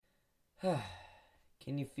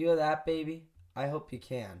Can you feel that, baby? I hope you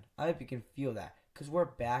can. I hope you can feel that. Because we're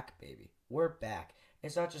back, baby. We're back.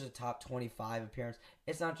 It's not just a top 25 appearance.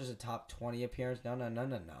 It's not just a top 20 appearance.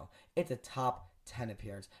 No. It's a top 10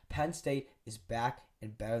 appearance. Penn State is back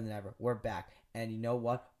and better than ever. We're back. And you know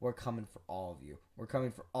what? We're coming for all of you. We're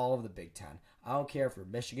coming for all of the Big Ten. I don't care if you're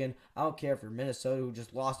Michigan. I don't care if you're Minnesota, who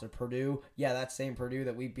just lost to Purdue. Yeah, that same Purdue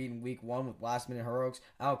that we beat in week 1 with last-minute heroics.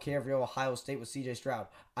 I don't care if you're Ohio State with C.J. Stroud.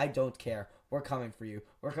 I don't care. We're coming for you.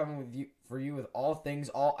 We're coming for you with all things,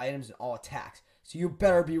 all items, and all attacks. So you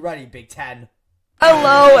better be ready, Big Ten.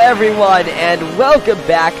 Hello, everyone, and welcome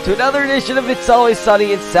back to another edition of It's Always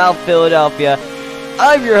Sunny in South Philadelphia.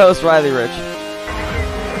 I'm your host, Riley Rich.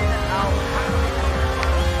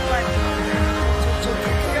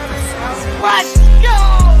 Let's go!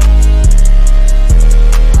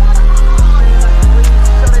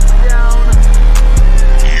 Shut it down.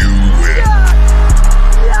 You win.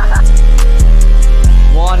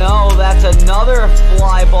 1-0, that's another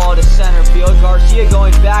fly ball to center field. Garcia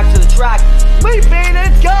going back to the track. Leaping,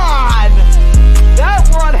 it's gone! That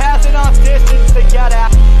one has enough distance to get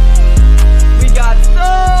at. We got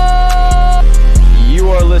no! You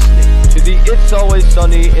are listening to the It's Always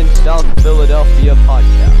Sunny in South Philadelphia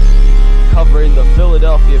podcast, covering the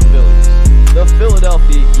Philadelphia Phillies, the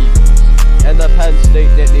Philadelphia Eagles, and the Penn State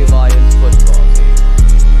Nittany Lions football team.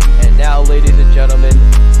 And now, ladies and gentlemen,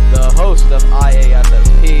 the host of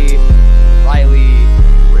IASSP, Riley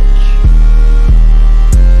Rich.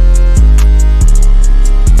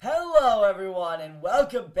 Hello, everyone, and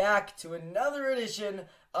welcome back to another edition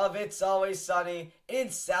of It's Always Sunny in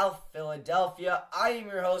South Philadelphia. I am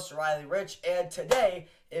your host, Riley Rich, and today,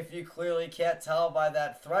 if you clearly can't tell by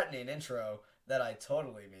that threatening intro that I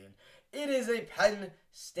totally mean, it is a Penn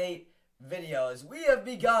State video as we have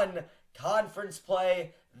begun conference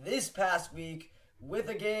play this past week with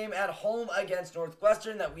a game at home against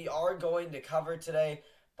Northwestern that we are going to cover today.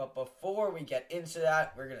 But before we get into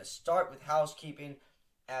that, we're going to start with housekeeping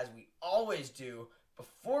as we always do.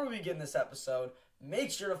 Before we begin this episode,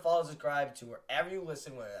 make sure to follow and subscribe to wherever you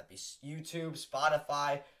listen, whether that be YouTube,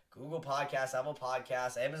 Spotify, Google Podcasts, Apple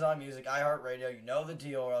Podcasts, Amazon Music, iHeartRadio. You know the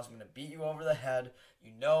deal, or else I'm going to beat you over the head.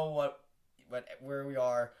 You know where we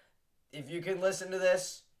are. If you can listen to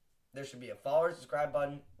this, there should be a follow or subscribe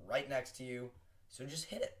button right next to you. So just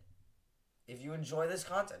hit it. If you enjoy this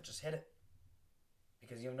content, just hit it.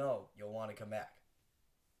 Because you know you'll want to come back.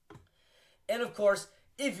 And of course,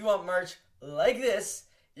 if you want merch like this,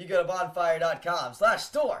 you go to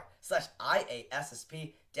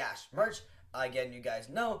bonfire.com/store/IASSP-merch. Again, you guys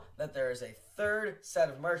know that there is a third set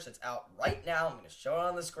of merch that's out right now. I'm going to show it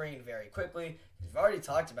on the screen very quickly. We've already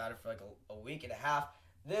talked about it for like a week and a half.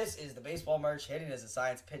 This is the baseball merch. Hitting is a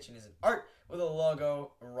science, pitching is an art, with a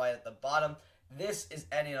logo right at the bottom. This is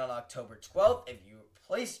ending on October 12th. If you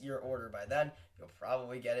place your order by then, you'll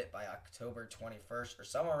probably get it by October 21st or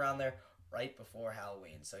somewhere around there, right before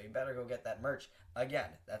Halloween. So you better go get that merch.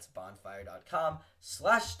 Again, that's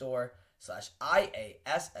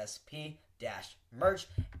bonfire.com/store/IASSP-merch.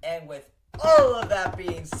 And with all of that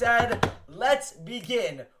being said, let's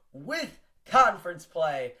begin with conference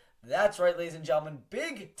play. That's right, ladies and gentlemen.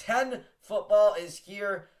 Big Ten football is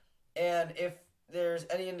here. And if there's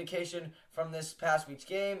any indication from this past week's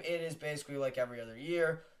game, it is basically like every other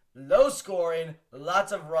year. Low scoring,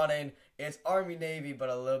 lots of running. It's Army-Navy, but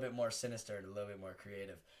a little bit more sinister and a little bit more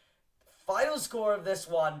creative. Final score of this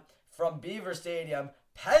one from Beaver Stadium,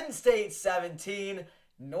 Penn State 17,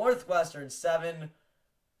 Northwestern 7.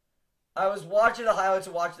 I was watching the highlights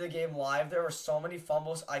and watching the game live. There were so many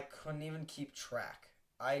fumbles, I couldn't even keep track.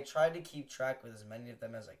 I tried to keep track with as many of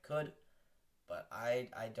them as I could, but I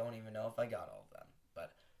don't even know if I got all of them.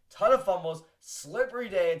 But ton of fumbles, slippery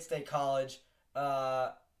day at State College,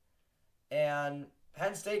 and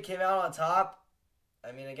Penn State came out on top.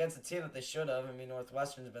 I mean, against a team that they should have. I mean,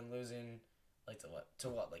 Northwestern's been losing, like, to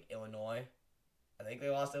what, like, Illinois? I think they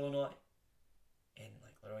lost to Illinois. And,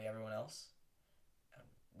 like, literally everyone else. And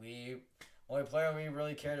only player we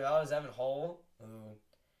really cared about is Evan Hull, who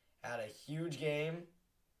had a huge game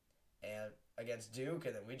and against Duke,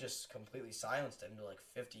 and then we just completely silenced him to, like,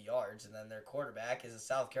 50 yards, and then their quarterback is a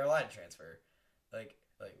South Carolina transfer. Like,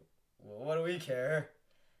 well, what do we care?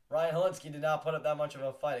 Ryan Helinski did not put up that much of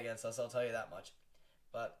a fight against us, I'll tell you that much.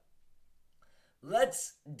 But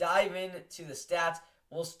let's dive into the stats.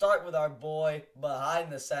 We'll start with our boy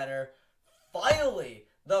behind the center. Finally,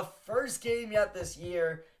 the first game yet this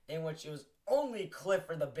year in which it was only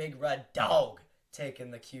Clifford the Big Red Dog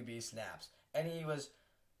taking the QB snaps. And he was,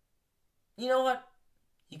 you know what?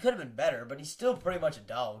 He could have been better, but he's still pretty much a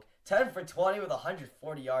dog. 10 for 20 with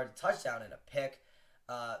 140 yards, a touchdown, and a pick.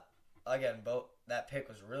 again, that pick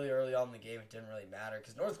was really early on in the game. It didn't really matter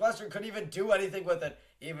because Northwestern couldn't even do anything with it,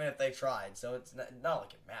 even if they tried. So it's not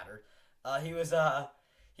like it mattered.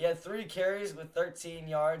 He had 3 carries with 13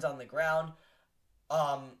 yards on the ground.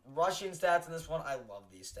 Rushing stats in this one, I love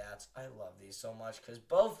these stats. I love these so much because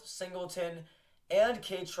both Singleton and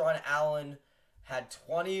Katron Allen had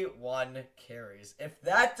 21 carries. If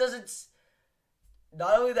that doesn't,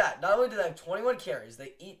 not only did they have 21 carries,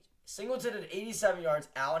 Singleton had 87 yards,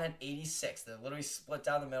 Allen had 86. They literally split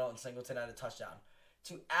down the middle, and Singleton had a touchdown.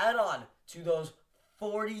 To add on to those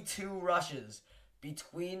 42 rushes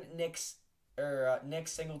between Nick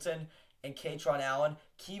Singleton and Katron Allen,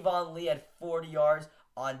 Kevon Lee had 40 yards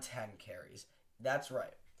on 10 carries. That's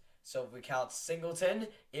right. So if we count Singleton,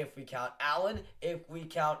 if we count Allen, if we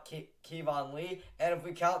count Kevon Lee, and if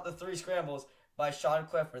we count the 3 scrambles by Sean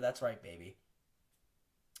Clifford, that's right, baby.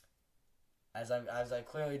 As I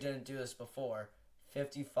clearly didn't do this before,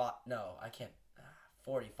 55. No, I can't.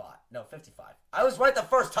 45. No, 55. I was right the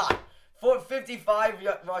first time. 55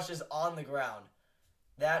 rushes on the ground.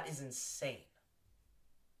 That is insane.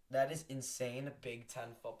 That is insane Big Ten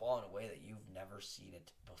football in a way that you've never seen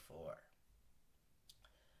it before.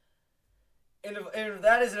 And if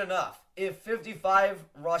that isn't enough, if 55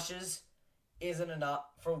 rushes isn't enough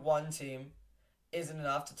for one team, isn't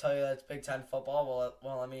enough to tell you that it's Big Ten football,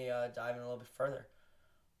 well let me dive in a little bit further.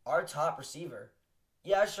 Our top receiver,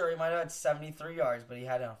 yeah, sure, he might have had 73 yards, but he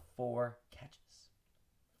had 4 catches.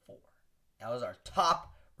 4. That was our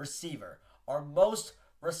top receiver. Our most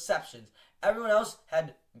receptions. Everyone else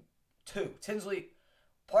had 2.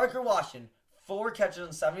 Parker Washington, 4 catches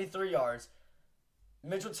on 73 yards.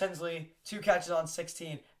 Mitchell Tinsley, 2 catches on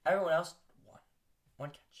 16. Everyone else, 1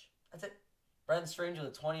 catch. That's it. Brendan Strange with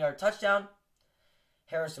a 20-yard touchdown.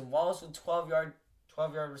 Harrison Wallace with 12-yard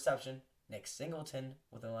reception. Nick Singleton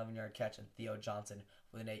with an 11-yard catch. And Theo Johnson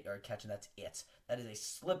with an 8-yard catch. And that's it. That is a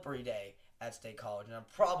slippery day at State College. And I'm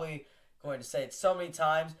probably going to say it so many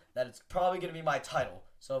times that it's probably going to be my title.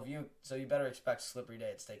 So you better expect slippery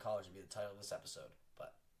day at State College to be the title of this episode.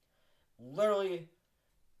 But literally,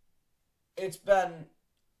 it's been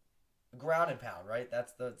ground and pound, right?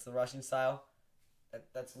 That's the rushing style.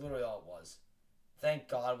 That's literally all it was. Thank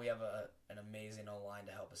God we have an amazing O-line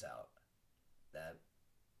to help us out. That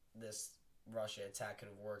this rushing attack could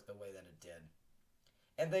have worked the way that it did.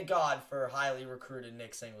 And thank God for highly recruited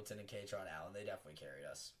Nick Singleton and Katron Allen. They definitely carried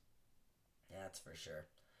us. Yeah, that's for sure.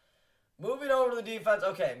 Moving over to the defense.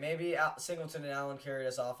 Okay, maybe Singleton and Allen carried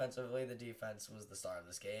us offensively. The defense was the star of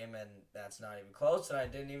this game, and that's not even close, and I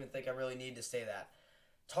didn't even think I really need to say that.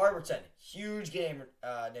 Tarberton, huge game.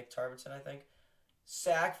 Nick Tarberton, I think.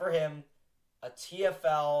 Sack for him. A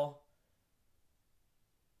TFL,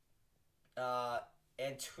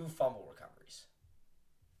 and 2 fumble recoveries.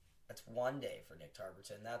 That's one day for Nick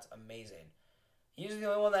Tarberton. That's amazing. He's the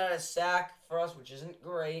only one that had a sack for us, which isn't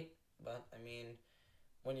great. But, I mean,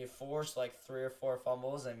 when you force like 3 or 4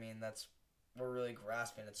 fumbles, I mean, we're really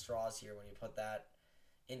grasping at straws here when you put that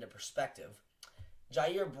into perspective.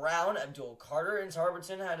 Jair Brown, Abdul Carter, and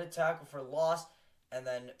Tarberton had a tackle for loss. And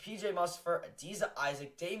then P.J. Mustipher, Adiza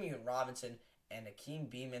Isaac, Damian Robinson, and Akeem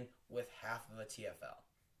Beeman with half of a TFL.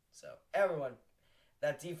 So everyone,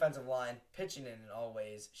 that defensive line, pitching in all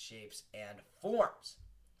ways, shapes, and forms.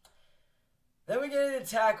 Then we get into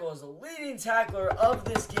tackles. The leading tackler of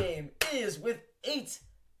this game is with 8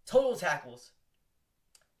 total tackles.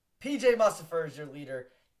 P.J. Mustipher is your leader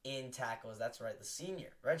in tackles. That's right, the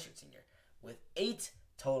senior, redshirt senior, with 8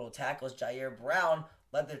 total tackles. Jair Brown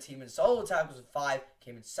led their team in solo tackles with 5,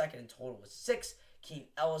 came in second in total with 6. Keen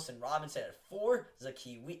Ellis and Robinson had 4.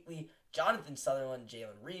 Zakie Wheatley, Jonathan Sutherland, and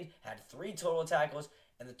Jalen Reed had 3 total tackles.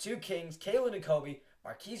 And the 2 Kings, Kalen Nakobe,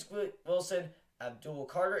 Marquise Wilson, Abdul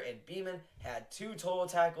Carter, and Beeman had 2 total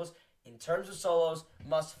tackles. In terms of solos,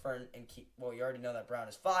 Mustipher and you already know that Brown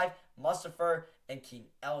is 5. Mustipher and Keen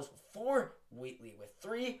Ellis with 4. Wheatley with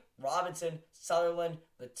 3. Robinson, Sutherland,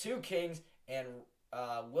 the 2 Kings, and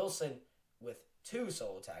Wilson with 2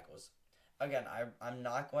 solo tackles. Again, I'm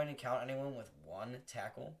not going to count anyone with 1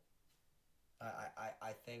 tackle.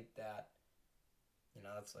 I think that,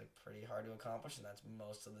 that's like pretty hard to accomplish, and that's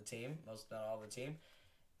most of the team, most not all of the team.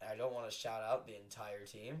 I don't want to shout out the entire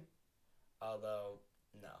team, although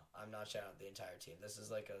no, I'm not shouting out the entire team. This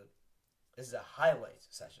is a highlight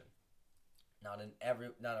session, not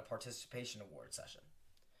a participation award session.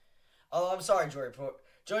 Oh, I'm sorry,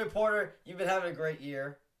 Joey Porter, you've been having a great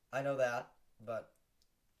year. I know that, but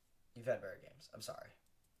you've had better games. I'm sorry.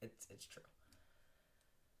 It's true.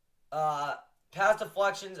 Pass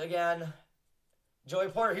deflections again. Joey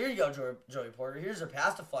Porter, here you go, Joey Porter. Here's your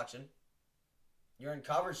pass deflection. You're in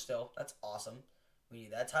coverage still. That's awesome. We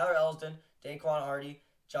need that. Tyler Elsdon, Daquan Hardy,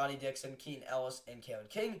 Johnny Dixon, Keaton Ellis, and Kalen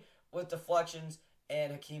King with deflections,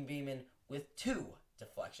 and Hakeem Beamon with 2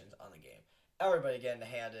 deflections on the game. Everybody getting a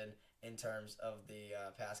hand in terms of the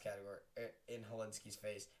pass category in Helinski's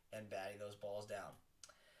face and batting those balls down.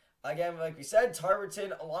 Again, like we said,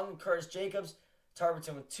 Tarverton along with Curtis Jacobs.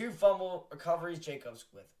 Tarverton with 2 fumble recoveries, Jacobs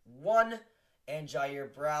with 1, and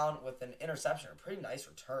Jair Brown with an interception. A pretty nice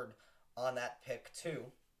return on that pick,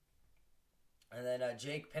 too. And then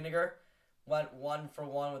Jake Pinniger went 1 for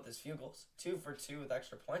 1 with his field goals, 2 for 2 with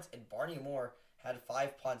extra points, and Barney Moore had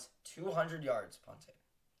 5 punts, 200 yards punting.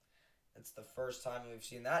 It's the first time we've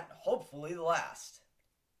seen that, hopefully the last.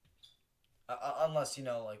 Unless, we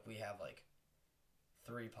have,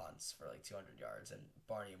 3 punts for, 200 yards, and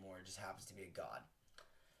Barney Moore just happens to be a god.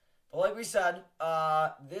 But like we said,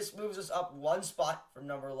 this moves us up 1 spot from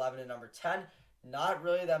number 11 to number 10. Not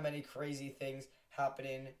really that many crazy things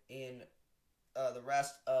happening in the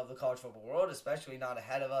rest of the college football world, especially not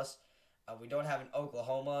ahead of us. We don't have an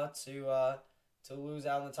Oklahoma to lose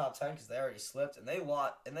out in the top 10 because they already slipped, and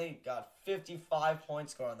they got 55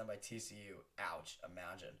 points scored on them by TCU. Ouch,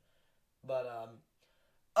 imagine. But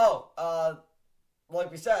like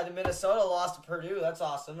we said, Minnesota lost to Purdue. That's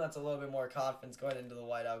awesome. That's a little bit more confidence going into the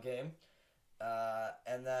whiteout game.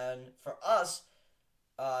 And then for us,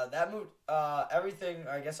 that moved everything.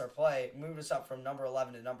 I guess our play moved us up from number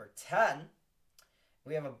 11 to number 10.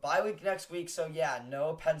 We have a bye week next week, so yeah,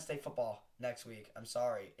 no Penn State football next week. I'm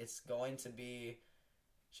sorry. It's going to be,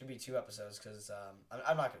 should be 2 episodes because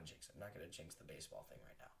I'm not going to jinx it. I'm not going to jinx the baseball thing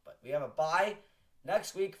right now. But we have a bye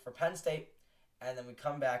next week for Penn State, and then we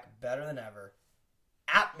come back better than ever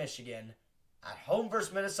at Michigan, at home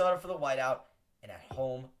versus Minnesota for the whiteout, and at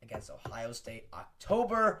home against Ohio State.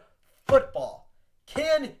 October football.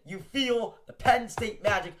 Can you feel the Penn State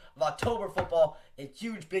magic of October football and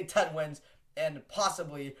huge Big Ten wins and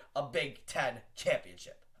possibly a Big Ten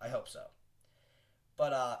championship? I hope so.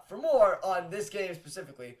 But for more on this game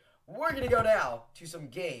specifically, we're going to go now to some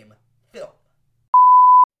game film.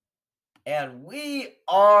 And we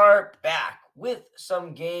are back with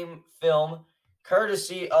some game film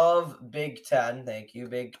courtesy of Big Ten. Thank you,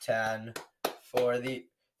 Big Ten, for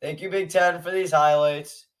these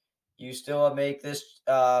highlights. You still make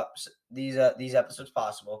these episodes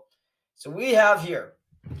possible. So we have here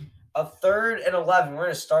a 3rd and 11. We're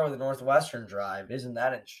going to start with a Northwestern drive. Isn't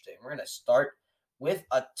that interesting? We're going to start with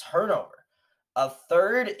a turnover. A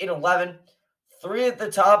 3rd and 11. 3 at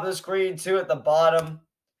the top of the screen, 2 at the bottom.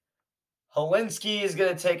 Helinski is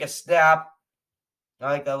going to take a snap. I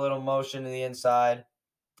like that little motion to the inside.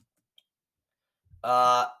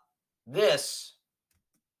 This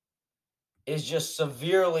is just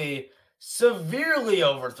severely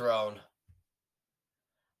overthrown.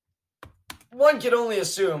 One can only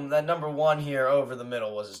assume that number 1 here over the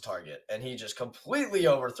middle was his target, and he just completely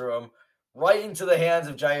overthrew him right into the hands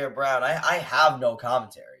of Jair Brown. I have no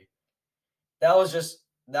commentary. That was just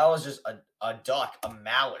a duck, a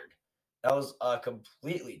mallard. That was a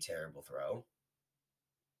completely terrible throw.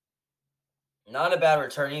 Not a bad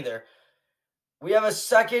return either. We have a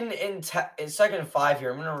 2nd and 5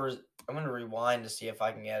 here. I'm gonna rewind to see if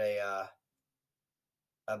I can get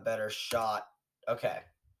a better shot. Okay.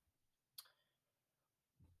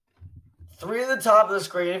 3 at the top of the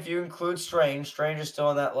screen if you include Strange. Strange is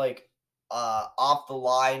still in that off the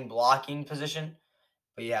line blocking position.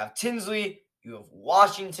 But you have Tinsley, you have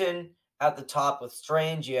Washington at the top with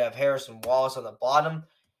Strange. You have Harrison Wallace on the bottom.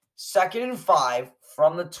 2nd and 5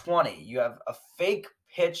 from the 20. You have a fake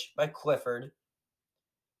pitch by Clifford.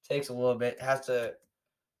 Takes a little bit. Has to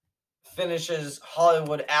finish his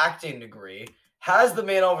Hollywood acting degree. Has the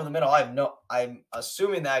man over the middle. I'm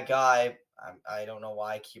assuming that guy, I don't know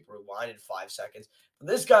why I keep rewinding 5 seconds. But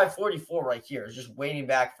this guy, 44 right here, is just waiting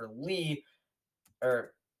back for Lee.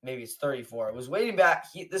 Or maybe it's 34. I was waiting back.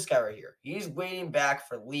 This guy right here. He's waiting back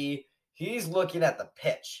for Lee. He's looking at the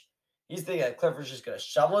pitch. He's thinking that Clifford's just going to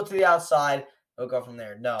shovel it to the outside. He'll go from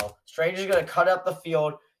there. No. Stranger's going to cut up the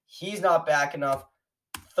field. He's not back enough.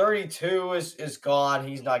 32 is gone.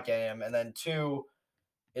 He's not getting him. And then 2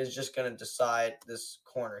 is just going to decide, this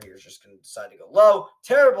corner here is just going to decide to go low.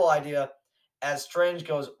 Terrible idea as Strange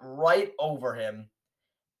goes right over him.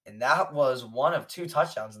 And that was 1 of 2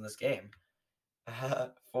 touchdowns in this game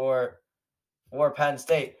for Penn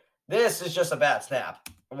State. This is just a bad snap.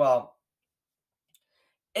 Well,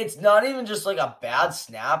 it's not even just a bad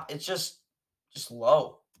snap. It's just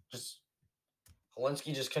low.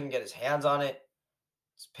 Helinski just couldn't get his hands on it.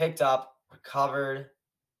 It's picked up, covered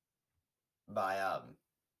by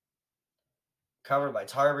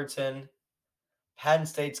Tarverton. Penn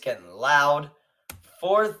State's getting loud.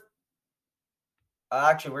 4th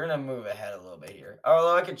Actually, we're going to move ahead a little bit here.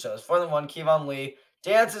 Although I can show this. 4th and 1, Kevon Lee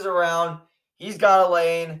dances around. He's got a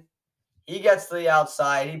lane. He gets to the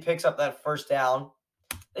outside. He picks up that first down.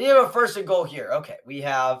 Then you have a 1st and goal here. Okay, we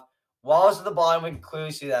have Wallace at the bottom. We can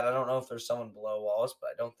clearly see that. I don't know if there's someone below Wallace, but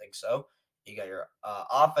I don't think so. You got your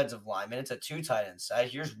offensive lineman. It's a 2 tight end side.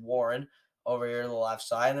 Here's Warren over here to the left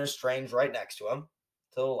side, and there's Strange right next to him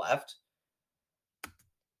to the left.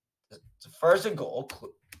 It's a 1st and goal.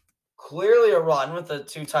 Clearly a run with the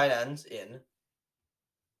 2 tight ends in.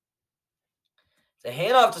 The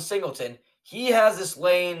handoff to Singleton. He has this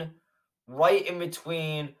lane right in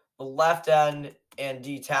between the left end and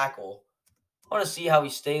D tackle. I want to see how he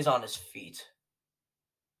stays on his feet.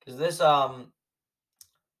 Because this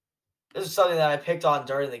is something that I picked on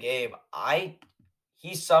during the game.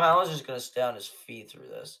 He somehow is just going to stay on his feet through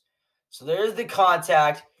this. So there's the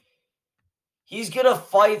contact. He's going to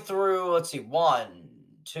fight through, let's see, 1,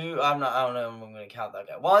 2, I don't know if I'm going to count that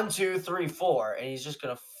guy. 1, 2, 3, 4. And he's just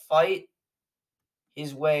going to fight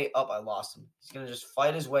his way up. I lost him. He's going to just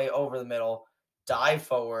fight his way over the middle, dive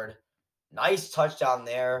forward. Nice touchdown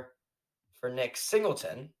there for Nick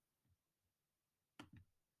Singleton.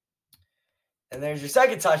 And there's your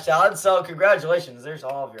 2nd touchdown. So congratulations. There's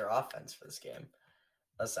all of your offense for this game,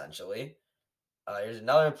 essentially. Here's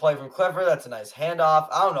another play from Clifford. That's a nice handoff.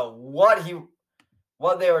 I don't know what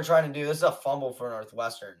they were trying to do. This is a fumble for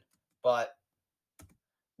Northwestern. But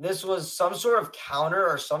this was some sort of counter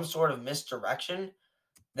or some sort of misdirection.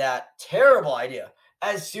 That terrible idea.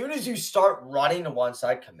 As soon as you start running to one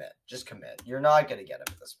side, commit. Just commit. You're not going to get him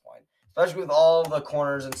at this point. Especially with all the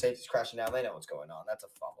corners and safeties crashing down. They know what's going on. That's a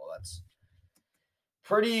fumble. That's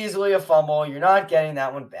pretty easily a fumble. You're not getting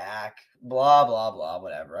that one back. Blah, blah, blah,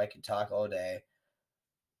 whatever. I can talk all day.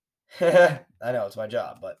 I know, it's my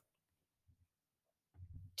job, but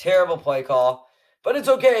terrible play call. But it's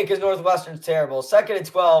okay because Northwestern's terrible. 2nd and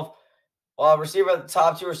 12. While receiver at the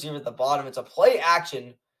top, 2 receiver at the bottom. It's a play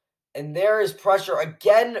action. And there is pressure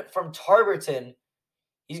again from Tarberton.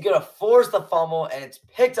 He's going to force the fumble, and it's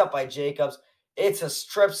picked up by Jacobs. It's a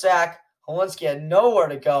strip sack. Holinsky had nowhere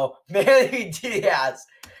to go. Manny Diaz.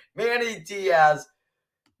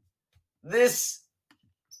 This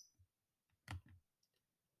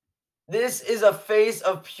is a face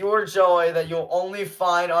of pure joy that you'll only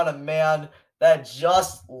find on a man that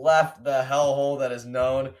just left the hellhole that is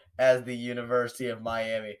known as the University of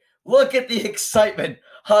Miami. Look at the excitement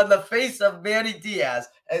on the face of Manny Diaz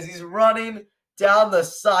as he's running down the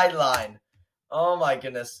sideline. Oh my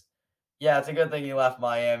goodness. Yeah, it's a good thing he left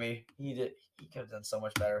Miami. He could have done so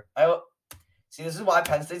much better. See, this is why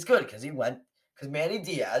Penn State's good, because Manny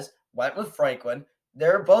Diaz went with Franklin.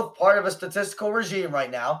 They're both part of a statistical regime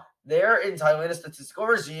right now. They're entitled in a statistical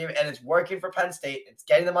regime, and it's working for Penn State. It's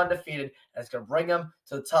getting them undefeated, and it's going to bring them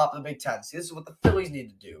to the top of the Big Ten. See, this is what the Phillies need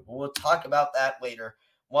to do. But we'll talk about that later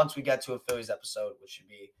once we get to a Phillies episode, which should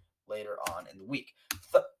be later on in the week.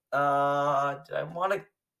 Did I want to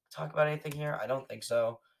talk about anything here? I don't think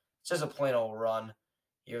so. It's just a plain old run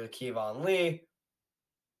here with Kevon Lee.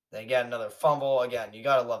 Then again, another fumble. Again, you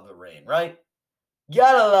got to love the rain, right?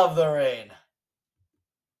 Gotta love the rain.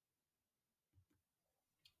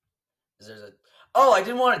 I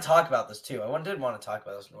didn't want to talk about this too. I did want to talk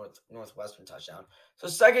about this Northwestern touchdown. So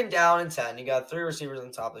 2nd down and 10. You got 3 receivers on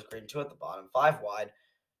the top of the screen, 2 at the bottom, 5 wide.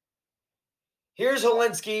 Here's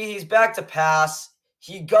Holinsky. He's back to pass.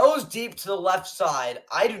 He goes deep to the left side.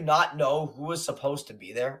 I do not know who was supposed to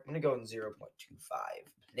be there. I'm going to go in 0.25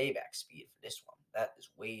 playback speed for this one. That is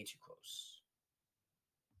way too close.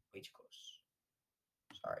 Way too close.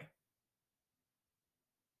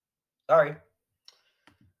 Sorry.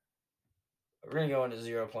 We're going to go into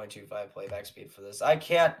 0.25 playback speed for this. I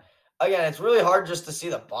can't. Again, it's really hard just to see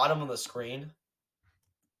the bottom of the screen.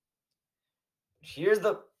 Here's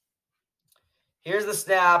the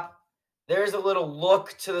snap. There's a little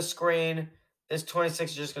look to the screen. This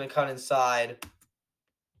 26 is just going to cut inside.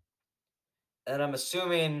 And I'm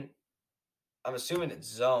assuming it's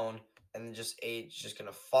zone. And then just 8 is just going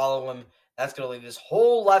to follow him. That's going to leave this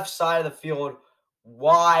whole left side of the field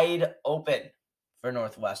wide open for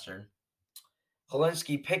Northwestern.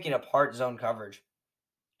 Holinsky picking apart zone coverage.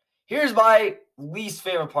 Here's my least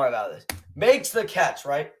favorite part about this. Makes the catch,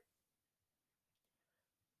 right?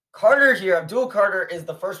 Carter here, Abdul Carter, is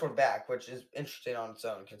the first one back, which is interesting on its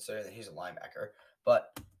own, considering that he's a linebacker.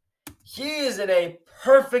 But he is in a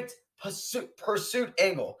perfect pursuit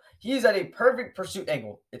angle. He's at a perfect pursuit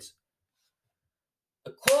angle. It's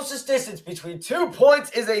the closest distance between 2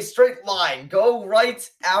 points is a straight line. Go right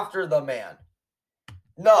after the man.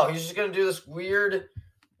 No, he's just going to do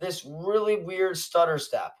this really weird stutter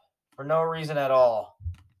step for no reason at all.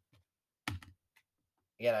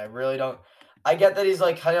 Again, I really don't. I get that he's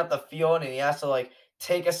like cutting up the field and he has to like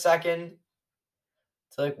take a second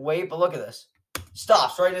to like wait, but look at this.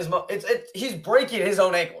 Stops right in his he's breaking his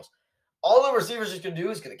own ankles. All the receivers just gonna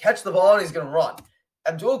do is gonna catch the ball and he's gonna run.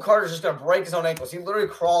 Abdul Carter's just gonna break his own ankles. He literally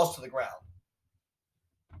crawls to the ground.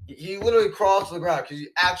 He literally crawls to the ground because he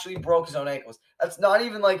actually broke his own ankles. That's not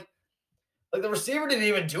even like the receiver didn't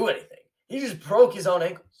even do anything. He just broke his own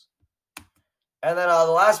ankles. And then the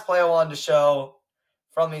last play I wanted to show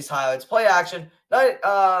from these highlights, play action.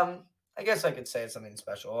 I guess I could say it's something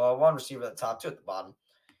special. One receiver at the top, two at the bottom.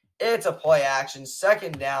 It's a play action,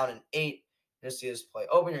 2nd down and 8. You're going to see this play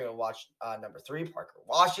open. You're going to watch number 3, Parker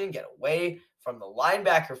Washington, get away from the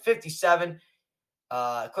linebacker, 57.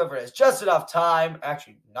 Clifford has just enough time.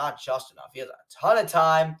 Actually, not just enough. He has a ton of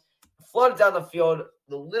time. Flooded down the field.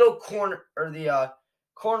 The little corner, or the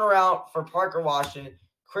corner out for Parker Washington.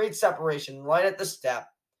 Creates separation right at the step.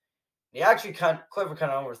 He actually Clifford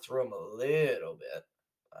kind of overthrew him a little bit.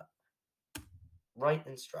 Right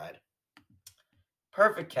in stride.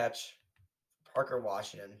 Perfect catch. Parker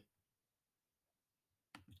Washington.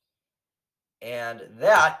 And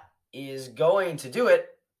that is going to do it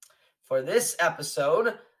for this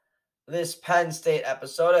episode, this Penn State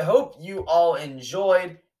episode. I hope you all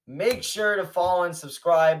enjoyed. Make sure to follow and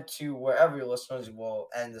subscribe to wherever you're listening. We'll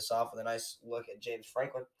end this off with a nice look at James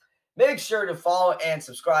Franklin. Make sure to follow and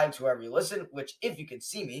subscribe to wherever you listen, which if you can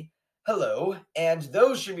see me, hello. And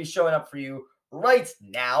those should be showing up for you right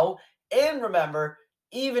now. And remember,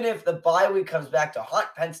 even if the bye week comes back to haunt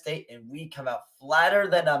Penn State and we come out flatter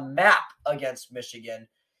than a map against Michigan,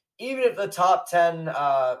 even if the top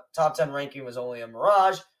 10 ranking was only a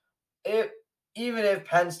mirage, even if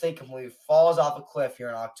Penn State completely falls off a cliff here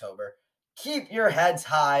in October, keep your heads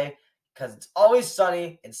high because it's always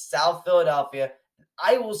sunny in South Philadelphia.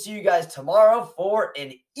 I will see you guys tomorrow for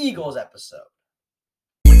an Eagles episode.